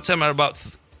game puts him at about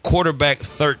quarterback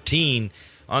 13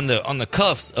 on the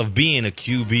cuffs of being a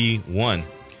QB1.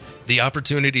 The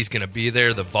opportunity's going to be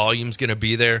there. The volume's going to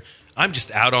be there. I'm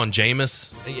just out on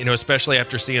Jameis, especially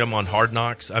after seeing him on Hard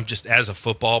Knocks. I'm just, as a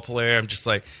football player, I'm just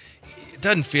like, it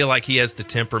doesn't feel like he has the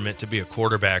temperament to be a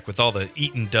quarterback with all the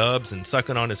eating dubs and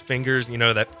sucking on his fingers.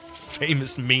 That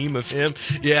famous meme of him.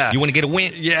 Yeah. You want to get a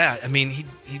win? Yeah. I mean, he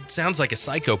sounds like a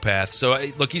psychopath. So,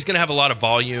 look, he's going to have a lot of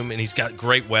volume, and he's got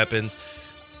great weapons.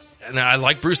 And I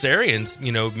like Bruce Arians,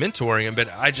 mentoring him, but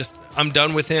I'm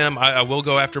done with him. I will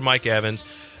go after Mike Evans.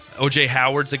 O.J.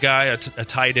 Howard's a guy, a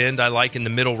tight end I like in the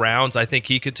middle rounds. I think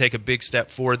he could take a big step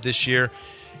forward this year.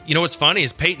 What's funny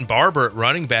is Peyton Barber at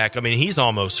running back. I mean, he's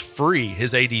almost free.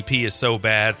 His ADP is so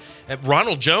bad. And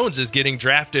Ronald Jones is getting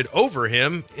drafted over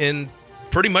him, and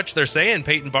pretty much they're saying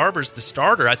Peyton Barber's the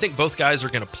starter. I think both guys are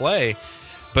going to play.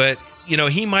 But,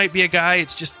 he might be a guy.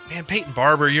 It's just, man, Peyton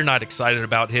Barber, you're not excited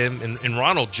about him. And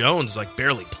Ronald Jones,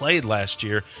 barely played last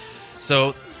year.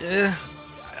 So,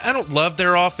 I don't love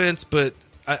their offense, but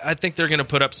I think they're going to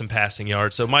put up some passing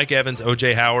yards. So Mike Evans,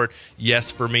 O.J. Howard,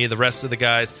 yes for me. The rest of the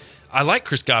guys, I like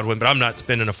Chris Godwin, but I'm not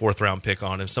spending a 4th-round pick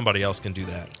on him. Somebody else can do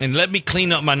that. And let me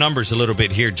clean up my numbers a little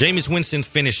bit here. Jameis Winston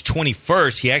finished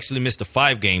 21st. He actually missed the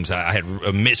 5 games. I had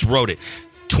miswrote it.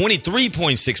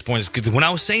 23.6 points. Because when I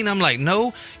was saying, I'm like,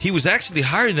 no, he was actually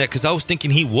higher than that because I was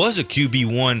thinking he was a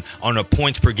QB1 on a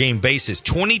points per game basis.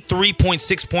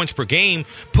 23.6 points per game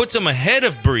puts him ahead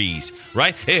of Breeze,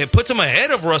 right? It puts him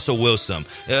ahead of Russell Wilson.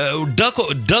 Dak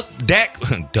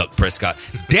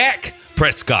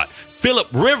Prescott, Phillip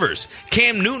Rivers,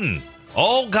 Cam Newton.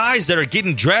 All guys that are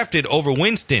getting drafted over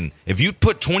Winston. If you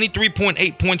put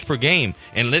 23.8 points per game,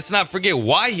 and let's not forget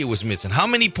why he was missing. How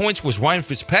many points was Ryan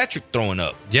Fitzpatrick throwing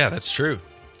up? Yeah, that's true.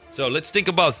 So let's think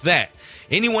about that.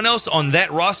 Anyone else on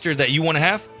that roster that you want to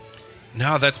have?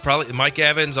 No, that's probably Mike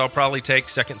Evans. I'll probably take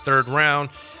 2nd, 3rd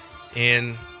round.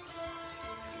 And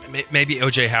maybe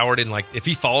O.J. Howard. If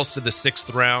he falls to the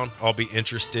 6th round, I'll be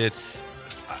interested.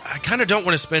 I kind of don't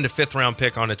want to spend a 5th-round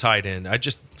pick on a tight end.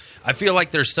 I feel like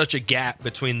there's such a gap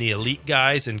between the elite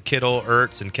guys and Kittle,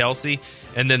 Ertz, and Kelsey,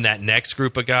 and then that next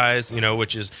group of guys,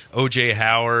 which is O.J.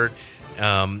 Howard.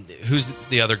 Who's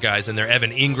the other guys in there?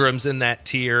 Evan Ingram's in that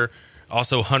tier.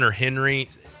 Also Hunter Henry.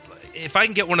 If I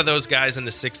can get one of those guys in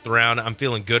the 6th round, I'm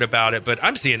feeling good about it. But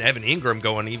I'm seeing Evan Ingram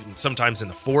going even sometimes in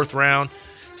the 4th round.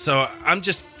 So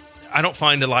I don't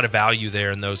find a lot of value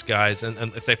there in those guys.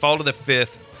 And if they fall to the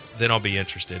 5th, then I'll be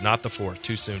interested. Not the 4th.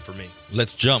 Too soon for me.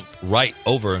 Let's jump right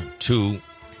over to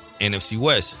NFC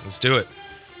West. Let's do it.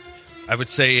 I would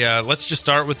say let's just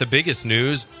start with the biggest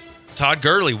news. Todd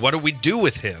Gurley, what do we do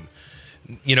with him?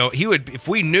 He would, if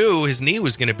we knew his knee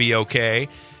was going to be okay,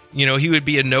 he would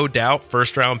be a no-doubt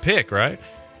first-round pick, right?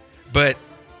 But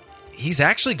he's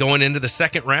actually going into the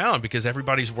 2nd round because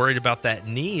everybody's worried about that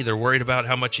knee. They're worried about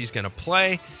how much he's going to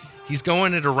play. He's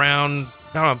going at around,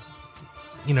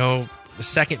 the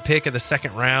 2nd pick of the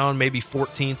 2nd round, maybe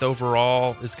 14th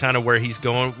overall is kind of where he's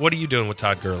going. What are you doing with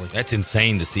Todd Gurley? That's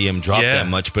insane to see him drop that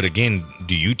much. But again,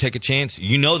 do you take a chance?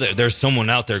 You know that there's someone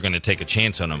out there going to take a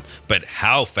chance on him. But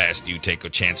how fast do you take a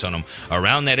chance on him?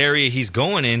 Around that area he's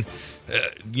going in,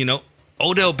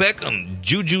 Odell Beckham,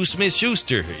 Juju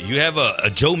Smith-Schuster. You have a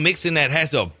Joe Mixon that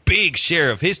has a big share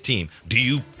of his team. Do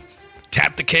you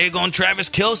tap the keg on Travis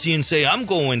Kelce and say, I'm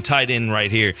going tight end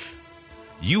right here?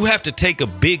 You have to take a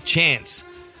big chance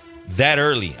that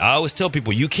early. I always tell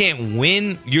people you can't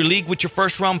win your league with your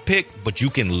 1st-round pick, but you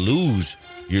can lose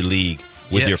your league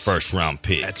with Yes. your first round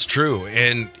pick. That's true.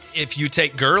 And if you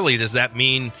take Gurley, does that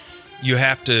mean you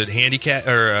have to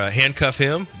handcuff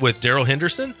him with Darrell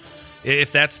Henderson?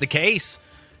 If that's the case,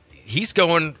 he's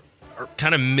going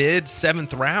kind of mid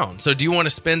 7th round. So do you want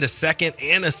to spend a 2nd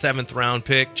and a 7th round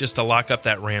pick just to lock up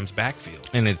that Rams backfield?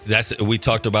 And that's we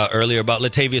talked about earlier about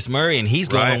Latavius Murray, and he's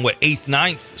going Right. 8th,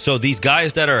 9th. So these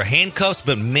guys that are handcuffs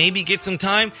but maybe get some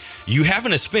time, you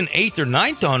having to spend 8th or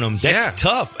 9th on them. That's Yeah.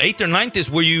 tough. 8th or 9th is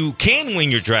where you can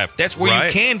win your draft. That's where Right.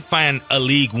 you can find a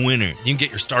league winner. You can get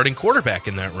your starting quarterback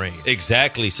in that range.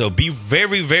 Exactly. So be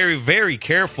very, very, very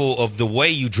careful of the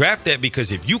way you draft that,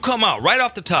 because if you come out right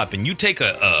off the top and you take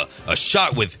a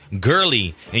shot with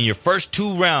Gurley in your first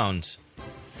 2 rounds,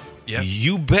 Yeah.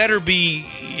 you better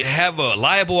have a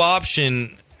liable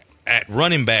option at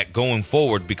running back going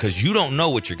forward, because you don't know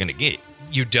what you're going to get.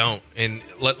 You don't. And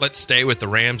let's stay with the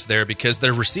Rams there, because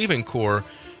their receiving core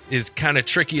is kind of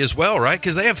tricky as well, right?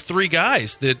 Because they have 3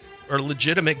 guys that are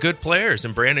legitimate good players,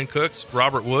 and Brandon Cooks,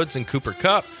 Robert Woods, and Cooper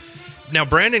Kupp. Now,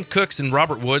 Brandon Cooks and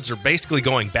Robert Woods are basically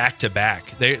going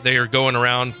back-to-back. They are going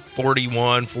around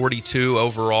 41, 42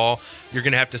 overall. You're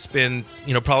going to have to spend,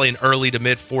 probably an early to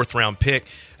mid 4th round pick.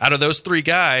 Out of those 3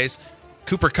 guys,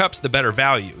 Cooper Kupp's the better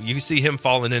value. You see him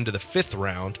falling into the 5th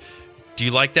round. Do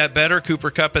you like that better,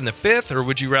 Cooper Kupp in the 5th, or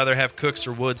would you rather have Cooks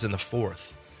or Woods in the 4th?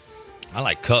 I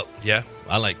like Kupp. Yeah.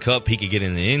 I like Kupp. He could get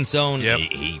in the end zone. Yep.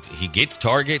 He gets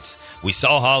targets. We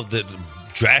saw how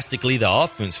drastically the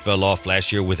offense fell off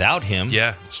last year without him.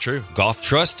 Yeah, it's true. Goff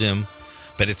trusts him,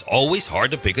 but it's always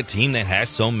hard to pick a team that has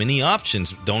so many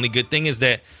options. The only good thing is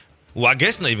that, well, I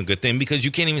guess not even a good thing, because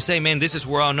you can't even say, man, this is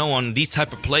where I'll know on these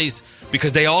type of plays,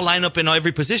 because they all line up in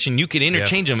every position. You can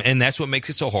interchange them, and that's what makes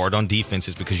it so hard on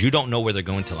defenses, because you don't know where they're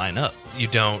going to line up. You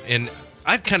don't. And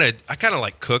I kind of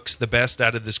like Cooks the best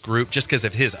out of this group, just because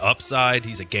of his upside.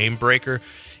 He's a game breaker.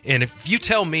 And if you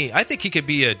tell me, I think he could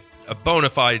be a bona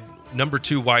fide number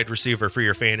 2 wide receiver for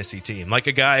your fantasy team. Like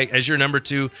a guy, as your number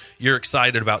 2, you're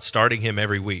excited about starting him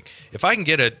every week. If I can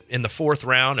get in the 4th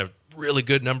round, a really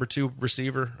good number 2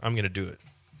 receiver, I'm going to do it.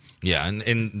 Yeah,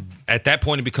 and at that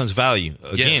point, it becomes value.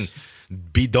 Again, Yes.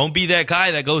 don't be that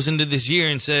guy that goes into this year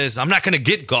and says, I'm not going to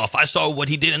get Goff. I saw what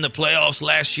he did in the playoffs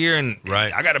last year, and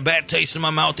Right. I got a bad taste in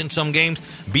my mouth in some games.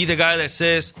 Be the guy that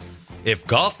says, if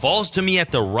Goff falls to me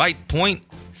at the right point,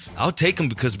 I'll take him,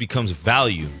 because it becomes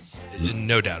value.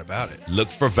 No doubt about it. Look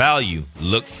for value.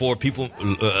 Look for people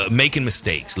making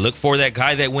mistakes. Look for that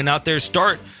guy that went out there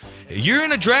You're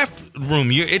in a draft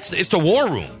room. It's the war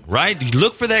room, right? You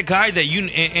look for that guy that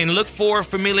and look for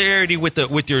familiarity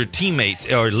with your teammates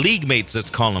or league mates, let's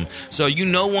call them. So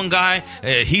one guy,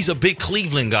 he's a big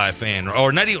Cleveland guy fan,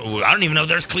 or not even. I don't even know if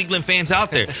there's Cleveland fans out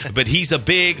there, but he's a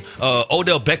big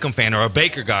Odell Beckham fan or a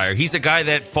Baker guy, or he's a guy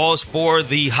that falls for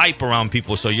the hype around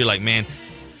people. So you're like, man,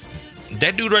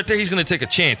 that dude right there, he's going to take a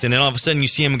chance. And then all of a sudden you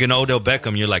see him against Odell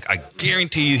Beckham. You're like, I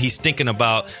guarantee you he's thinking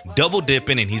about double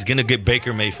dipping, and he's going to get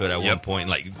Baker Mayfield at one point.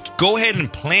 Like, go ahead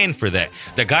and plan for that.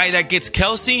 The guy that gets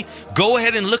Kelsey, go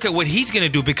ahead and look at what he's going to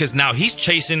do, because now he's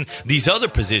chasing these other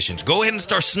positions. Go ahead and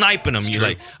start sniping him. You're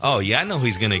like, oh, yeah, I know who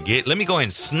he's going to get. Let me go ahead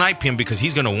and snipe him, because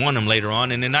he's going to want him later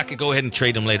on, and then I could go ahead and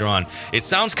trade him later on. It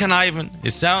sounds conniving.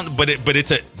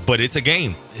 But it's a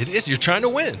game. It is. You're trying to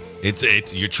win.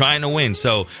 You're trying to win.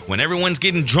 So when everyone's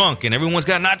getting drunk and everyone's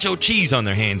got nacho cheese on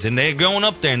their hands and they're going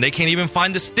up there and they can't even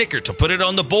find the sticker to put it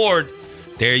on the board,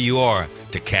 there you are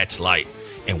to catch light.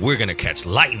 And we're going to catch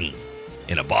lightning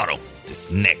in a bottle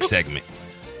this next segment.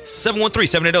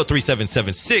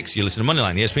 713-780-3776. You're listening to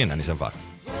Moneyline, ESPN 97.5.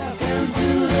 Welcome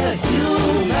to the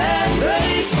human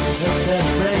race. The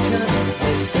celebration,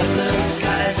 the step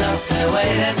skies up there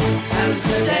waiting, and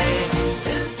today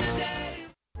is the day.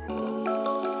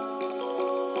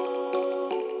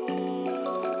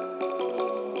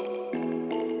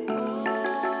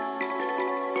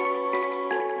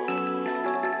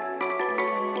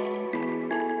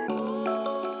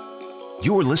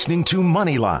 You're listening to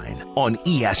Moneyline on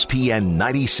ESPN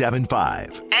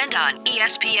 97.5. And on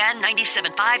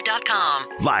ESPN975.com.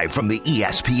 Live from the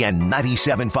ESPN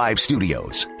 97.5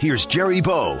 studios, here's Jerry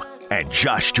Bow and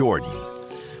Josh Jordan.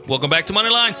 Welcome back to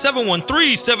Moneyline,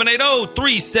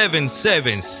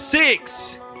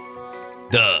 713-780-3776.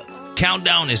 The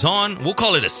countdown is on. We'll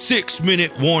call it a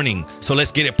 6-minute warning. So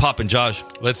let's get it popping, Josh.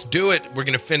 Let's do it. We're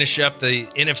going to finish up the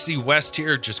NFC West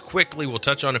here just quickly. We'll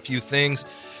touch on a few things.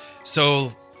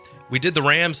 So we did the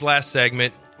Rams last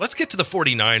segment. Let's get to the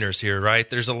 49ers here, right?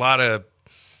 There's a lot of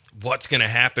what's going to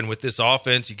happen with this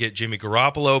offense. You get Jimmy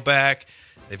Garoppolo back.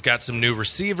 They've got some new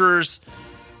receivers.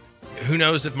 Who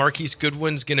knows if Marquise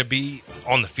Goodwin's going to be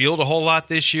on the field a whole lot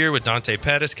this year with Dante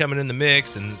Pettis coming in the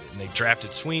mix, and they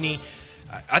drafted Sweeney.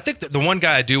 I think that the one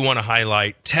guy I do want to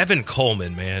highlight, Tevin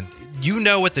Coleman, man. You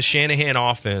know, with the Shanahan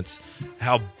offense,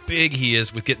 how big he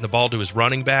is with getting the ball to his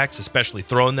running backs, especially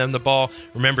throwing them the ball.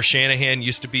 Remember, Shanahan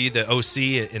used to be the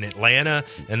OC in Atlanta,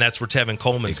 and that's where Tevin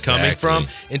Coleman's coming from.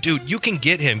 And, dude, you can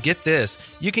get him. Get this.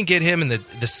 You can get him in the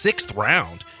 6th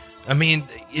round. I mean,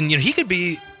 and he could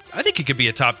be – I think he could be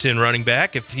a top 10 running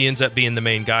back if he ends up being the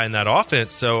main guy in that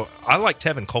offense. So I like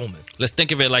Tevin Coleman. Let's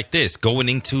think of it like this. Going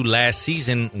into last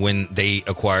season when they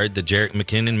acquired the Jerick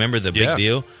McKinnon, remember the big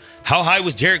deal? How high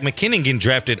was Jerick McKinnon getting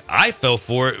drafted? I fell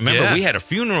for it. Remember, we had a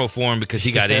funeral for him because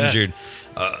he got injured.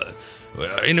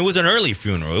 And it was an early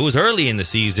funeral. It was early in the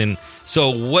season. So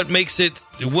what makes you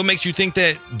think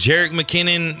that Jerick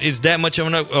McKinnon is that much of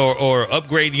an or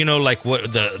upgrade, like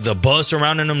what the buzz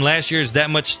surrounding him last year is that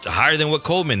much higher than what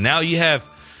Coleman. Now you have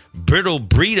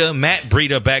Matt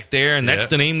Breida back there, and that's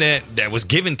the name that was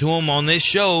given to him on this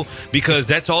show because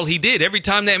that's all he did. Every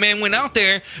time that man went out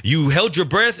there, you held your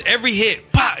breath, every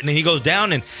hit, pop, and then he goes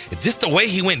down, and just the way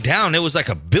he went down, it was like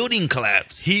a building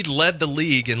collapse. He led the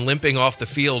league in limping off the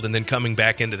field and then coming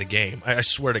back into the game. I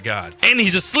swear to God. And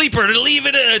he's a sleeper to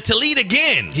lead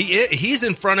again. He's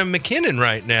in front of McKinnon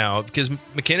right now because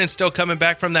McKinnon's still coming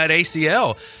back from that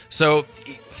ACL. So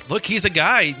look, he's a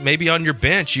guy maybe on your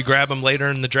bench. You grab him later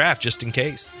in the draft just in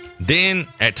case. Then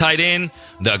at tight end,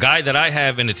 the guy that I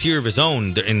have in a tier of his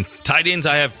own. In tight ends,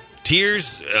 I have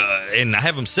tiers, and I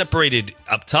have them separated.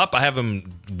 Up top, I have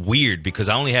them weird because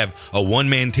I only have a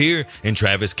one-man tier in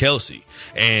Travis Kelce.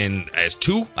 And as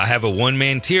 2, I have a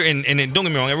one-man tier. And don't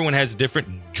get me wrong, everyone has a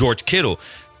different. George Kittle.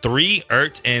 3,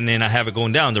 Ertz, and then I have it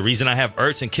going down. The reason I have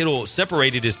Ertz and Kittle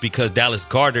separated is because Dallas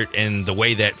Goedert and the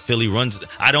way that Philly runs.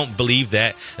 I don't believe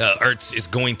that Ertz is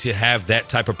going to have that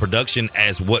type of production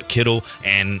as what Kittle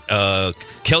and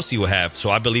Kelce will have. So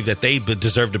I believe that they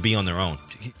deserve to be on their own.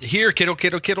 Here,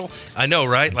 Kittle. I know,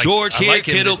 right? Like, George, here, like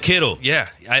Kittle. Yeah,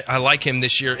 I like him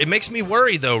this year. It makes me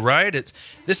worry, though, right?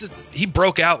 He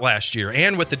broke out last year,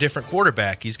 and with a different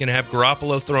quarterback. He's going to have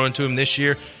Garoppolo throwing to him this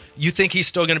year. You think he's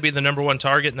still going to be the number 1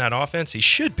 target in that offense? He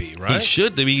should be, right? He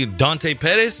should be. Dante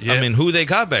Pettis. Yeah. I mean, who they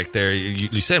got back there?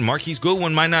 You said Marquise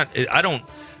Goodwin might not. I don't.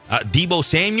 Debo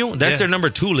Samuel. That's their number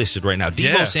 2 listed right now.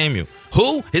 Debo Samuel.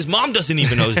 Who? His mom doesn't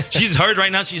even know. She's heard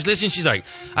right now. She's listening. She's like,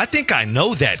 I think I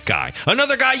know that guy.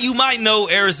 Another guy you might know.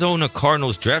 Arizona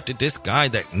Cardinals drafted this guy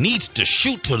that needs to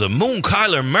shoot to the moon.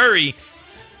 Kyler Murray.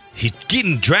 He's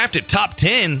getting drafted top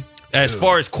 10 as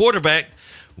far as quarterback.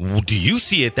 Do you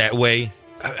see it that way?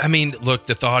 I mean, look,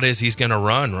 the thought is he's going to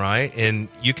run, right? And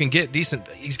you can get decent.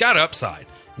 He's got upside.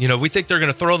 We think they're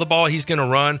going to throw the ball. He's going to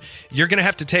run. You're going to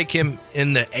have to take him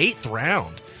in the 8th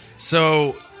round.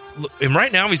 So, and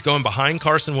right now he's going behind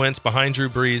Carson Wentz, behind Drew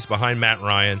Brees, behind Matt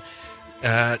Ryan.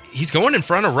 He's going in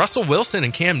front of Russell Wilson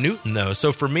and Cam Newton, though.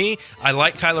 So for me, I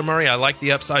like Kyler Murray. I like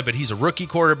the upside, but he's a rookie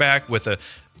quarterback with a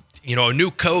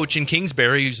new coach in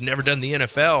Kingsbury who's never done the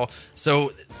NFL.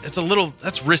 So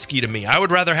that's risky to me. I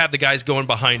would rather have the guys going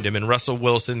behind him and Russell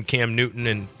Wilson, Cam Newton,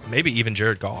 and maybe even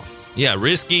Jared Goff. Yeah,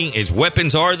 risky. His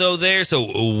weapons are, though, there. So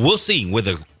we'll see with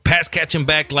a pass catching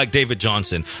back like David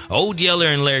Johnson, Old Yeller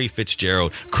and Larry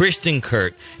Fitzgerald, Christian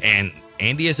Kirk, and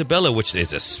Andy Isabella, which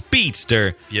is a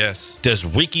speedster. Yes. Does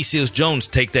Ricky Seals-Jones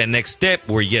take that next step?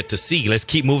 We're yet to see. Let's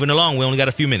keep moving along. We only got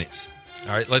a few minutes.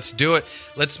 All right, let's do it.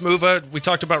 Let's move on. We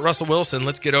talked about Russell Wilson.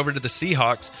 Let's get over to the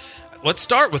Seahawks. Let's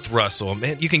start with Russell.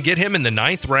 Man, you can get him in the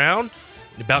 9th round,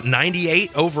 about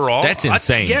 98 overall. That's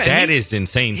insane. That is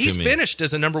insane to me. He's finished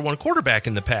as a number 1 quarterback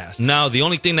in the past. Now, the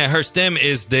only thing that hurts them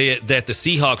is that the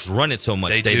Seahawks run it so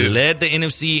much. They led the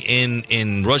NFC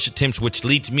in rush attempts, which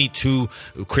leads me to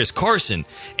Chris Carson.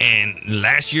 And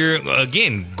last year,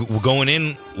 again, going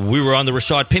in, we were on the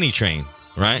Rashad Penny train.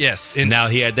 Right? Yes. And now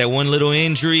he had that one little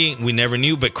injury. We never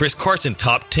knew. But Chris Carson,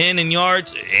 top 10 in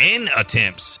yards and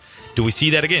attempts. Do we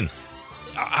see that again?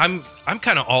 I'm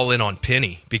kind of all in on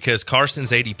Penny because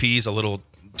Carson's ADP is a little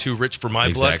too rich for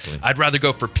my blood. I'd rather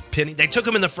go for Penny. They took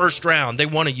him in the 1st round. They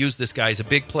want to use this guy. He's a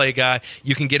big play guy.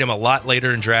 You can get him a lot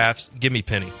later in drafts. Give me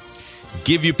Penny.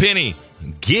 Give you Penny.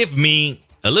 Give me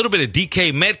a little bit of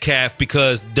DK Metcalf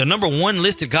because the number 1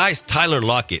 listed guy is Tyler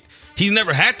Lockett. He's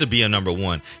never had to be a number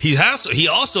 1. He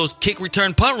also is kick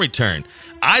return, punt return.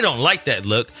 I don't like that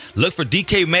look. Look for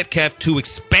DK Metcalf to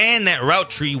expand that route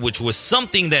tree, which was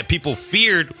something that people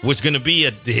feared was going to be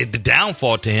the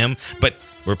downfall to him. But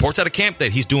reports out of camp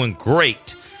that he's doing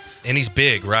great. And he's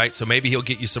big, right? So maybe he'll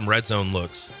get you some red zone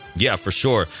looks. Yeah, for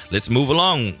sure. Let's move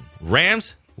along.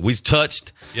 Rams, we've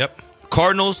touched. Yep.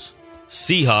 Cardinals,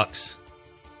 Seahawks.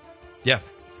 Yeah.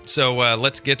 So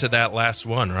let's get to that last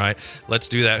one, right? Let's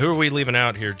do that. Who are we leaving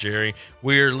out here, Jerry?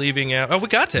 We're leaving out. Oh, we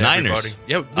got to Niners. everybody.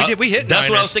 Yeah, we did. We hit. That's Niners.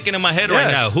 what I was thinking in my head right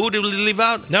now. Who did we leave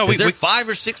out? No, is there we 5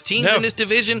 or 6 teams No. in this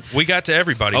division? We got to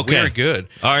everybody. Okay. We're good.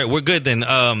 All right, we're good then.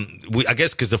 I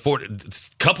guess because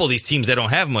the couple of these teams that don't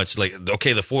have much, like the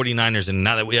 49ers, and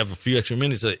now that we have a few extra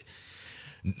minutes,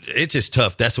 it's just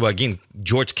tough. That's why, again,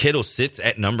 George Kittle sits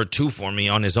at number 2 for me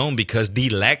on his own because the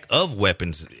lack of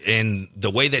weapons and the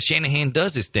way that Shanahan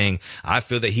does his thing, I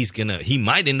feel that he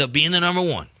might end up being the number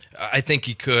 1. I think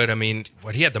he could. I mean,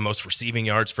 he had the most receiving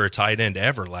yards for a tight end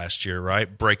ever last year,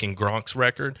 right? Breaking Gronk's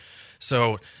record.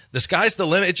 So the sky's the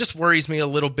limit. It just worries me a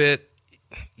little bit.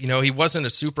 You know, he wasn't a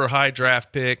super high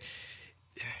draft pick.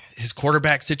 His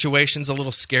quarterback situation's a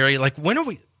little scary. Like, when are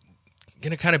we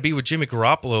going to kind of be with Jimmy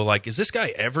Garoppolo? Like, is this guy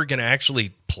ever going to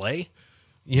actually play?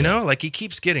 You know, like, he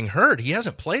keeps getting hurt. He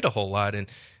hasn't played a whole lot, and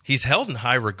he's held in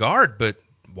high regard, but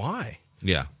why?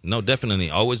 Yeah, no,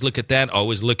 definitely. Always look at that.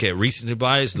 Always look at recency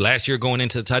bias. Last year going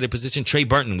into the tight end position, Trey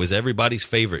Burton was everybody's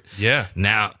favorite. Yeah.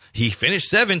 Now, he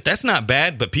finished 7th. That's not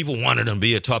bad, but people wanted him to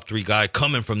be a top 3 guy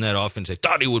coming from that offense. They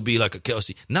thought he would be like a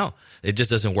Kelsey. No, it just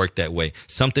doesn't work that way.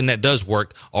 Something that does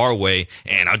work our way,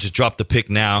 and I'll just drop the pick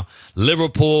now.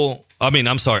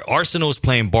 Arsenal is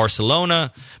playing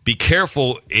Barcelona. Be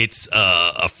careful. It's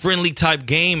a friendly type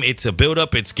game. It's a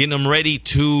build-up. It's getting them ready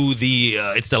to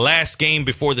it's the last game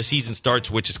before the season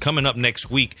starts, which is coming up next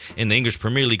week in the English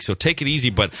Premier League. So take it easy.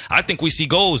 But I think we see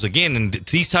goals. Again, in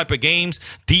these type of games,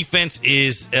 defense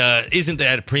isn't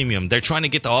at a premium. They're trying to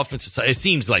get the offense. It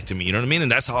seems like to me. You know what I mean?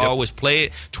 And that's how I always play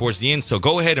it towards the end. So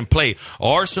go ahead and play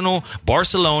Arsenal,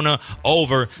 Barcelona,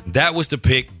 over. That was the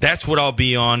pick. That's what I'll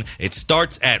be on. It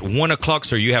starts at 1 o'clock,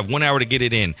 so you have 1 hour to get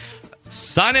it in.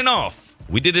 Signing off.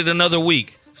 We did it another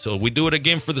week, so we do it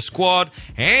again for the squad.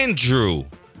 Andrew,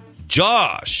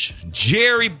 Josh,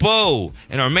 Jerry Bo,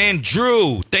 and our man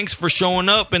Drew. Thanks for showing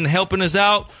up and helping us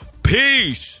out.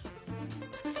 Peace.